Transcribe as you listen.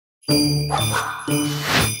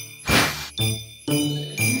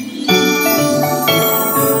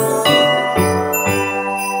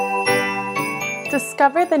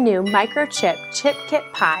Discover the new Microchip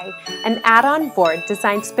ChipKIT Pi, an add-on board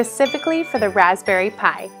designed specifically for the Raspberry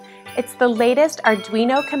Pi. It's the latest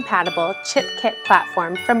Arduino-compatible ChipKIT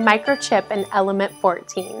platform from Microchip and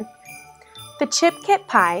element14. The ChipKIT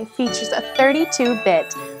Pi features a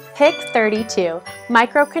 32-bit PIC32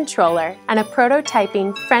 microcontroller and a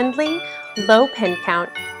prototyping-friendly, low-pin count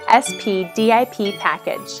SPDIP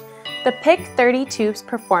package. The PIC32's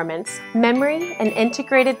performance, memory, and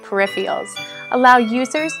integrated peripherals allow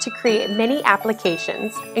users to create many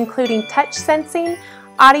applications, including touch sensing,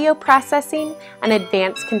 audio processing, and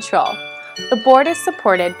advanced control. The board is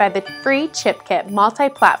supported by the free ChipKIT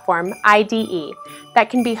Multi-Platform IDE that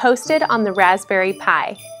can be hosted on the Raspberry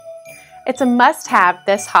Pi. It's a must-have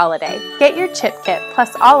this holiday. Get your ChipKIT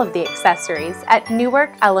plus all of the accessories at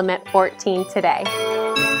Newark element14 today.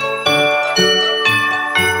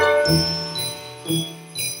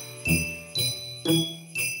 Thank you.